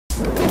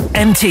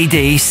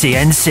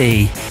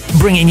MTDCNC,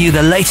 bringing you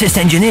the latest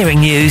engineering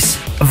news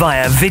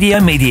via video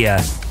media.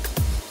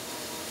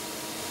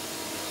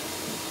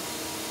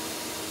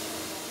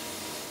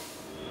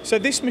 So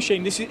this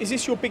machine, is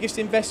this your biggest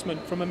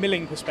investment from a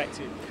milling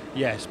perspective?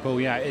 Yes, Paul,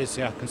 yeah, it is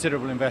a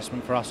considerable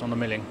investment for us on the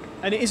milling.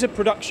 And it is a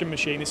production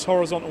machine, this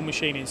horizontal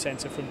machining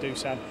centre from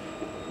Doosan.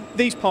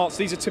 These parts,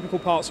 these are typical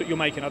parts that you're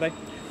making, are they?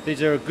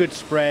 These are a good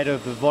spread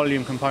of the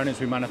volume components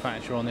we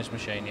manufacture on this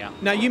machine, yeah.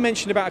 Now you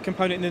mentioned about a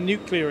component in the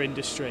nuclear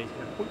industry.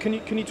 Can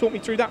you talk me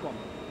through that one?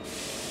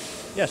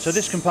 Yeah, so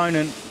this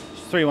component is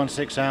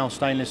 316L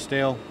stainless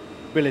steel,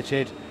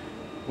 billeted.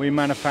 We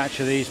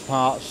manufacture these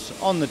parts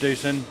on the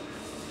Doosan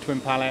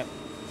twin pallet.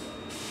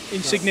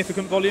 In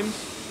significant volumes?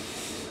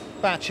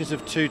 Batches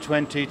of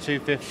 220,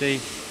 250,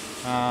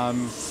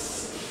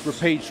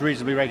 repeats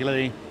reasonably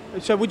regularly.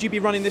 So would you be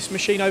running this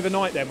machine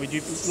overnight then? Would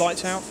you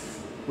lights out?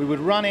 We would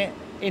run it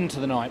into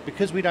the night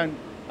because we don't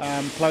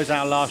close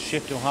our last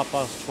shift till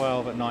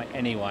 12:30 at night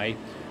anyway,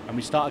 and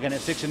we start again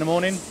at 6 in the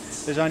morning.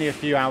 There's only a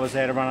few hours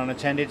there to run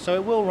unattended, so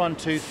it will run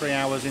 2-3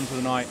 hours into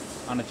the night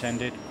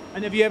unattended.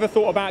 And have you ever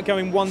thought about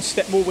going one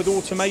step more with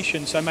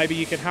automation, so maybe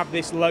you could have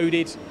this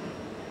loaded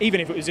even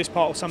if it was this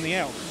part or something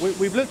else?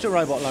 We've looked at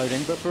robot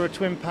loading, but for a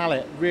twin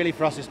pallet, really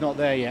for us it's not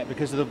there yet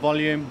because of the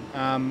volume.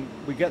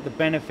 We get the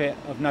benefit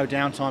of no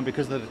downtime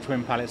because of the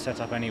twin pallet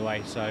setup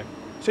anyway. So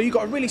you've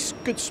got a really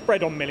good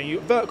spread on milling.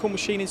 You've got a vertical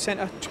machining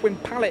centre, twin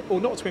pallet,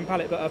 or not a twin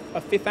pallet, but a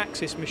fifth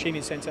axis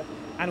machining centre,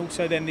 and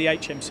also then the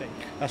HMC.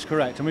 That's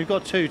correct, and we've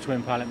got 2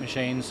 twin pallet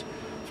machines,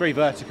 3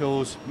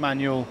 verticals,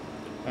 manual,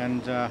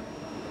 and a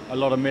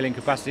lot of milling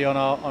capacity on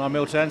our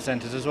mill turn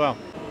centres as well.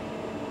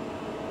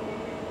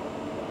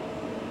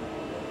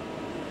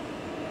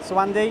 So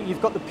Andy,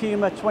 you've got the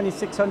Puma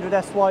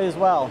 2600SY as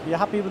well. Are you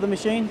happy with the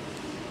machine?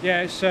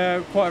 Yeah, it's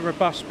quite a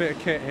robust bit of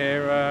kit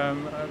here,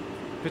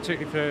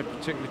 particularly for the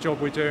particular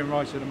job we're doing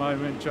right at the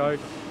moment, Joe.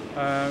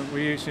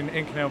 We're using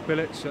Inconel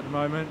billets at the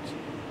moment.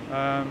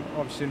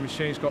 Obviously the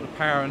machine's got the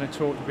power and the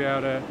torque to be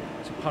able to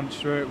punch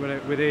through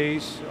it with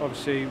ease,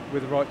 obviously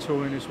with the right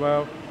tooling as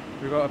well.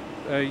 We've got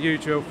a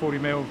U-drill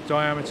 40mm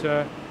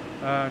diameter,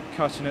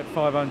 cutting at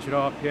 500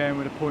 RPM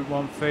with a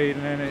 0.1 feed,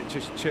 and then it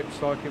just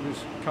chips like it was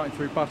cutting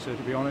through butter,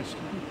 to be honest.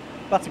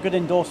 That's a good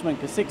endorsement,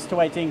 because 6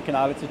 to 8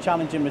 Inconel, it's a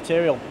challenging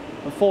material,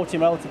 and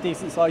 40mm, it's a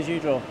decent size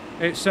U-drill.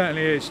 It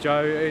certainly is,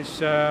 Joe.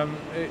 It's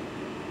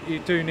you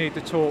do need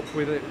the torque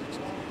with it,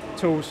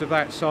 tools of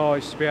that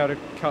size to be able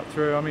to cut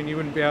through. I mean, you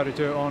wouldn't be able to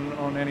do it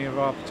on any of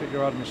our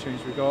particular other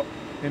machines we've got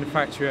in the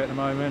factory at the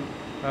moment.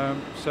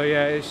 So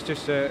yeah, it's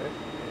just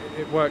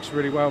it works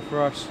really well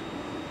for us.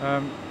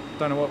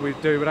 Don't know what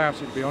we'd do without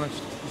it, to be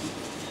honest.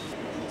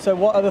 So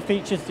what other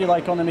features do you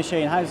like on the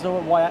machine? How's the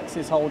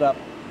Y-axis hold up?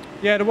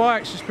 Yeah, the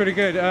Y-axis is pretty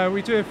good.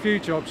 We do a few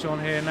jobs on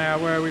here now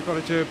where we've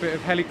got to do a bit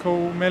of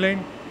helical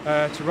milling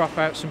to rough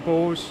out some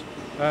bores,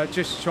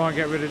 just to try and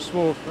get rid of the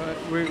swarf.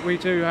 We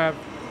do have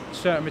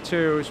certain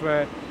materials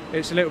where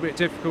it's a little bit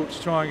difficult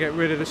to try and get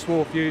rid of the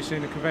swarf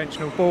using the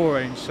conventional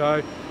boring.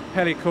 So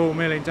helical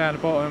milling down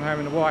the bottom,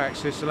 having the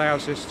Y-axis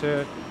allows us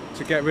to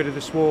get rid of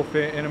the swarf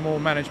in a more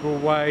manageable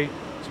way,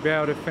 to be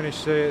able to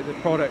finish the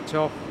product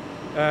off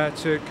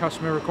to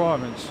customer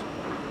requirements.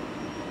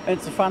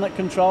 It's a FANUC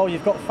control,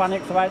 you've got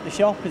FANUC throughout the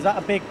shop, is that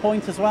a big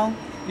point as well?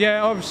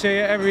 Yeah, obviously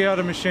every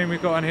other machine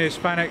we've got on here is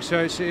FANUC,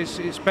 so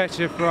it's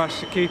better for us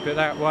to keep it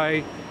that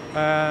way.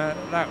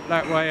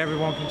 That way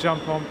everyone can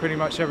jump on pretty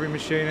much every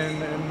machine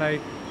and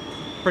they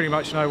pretty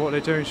much know what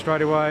they're doing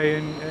straight away,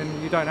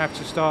 and you don't have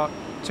to start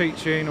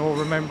teaching or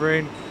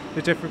remembering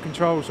the different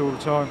controls all the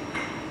time.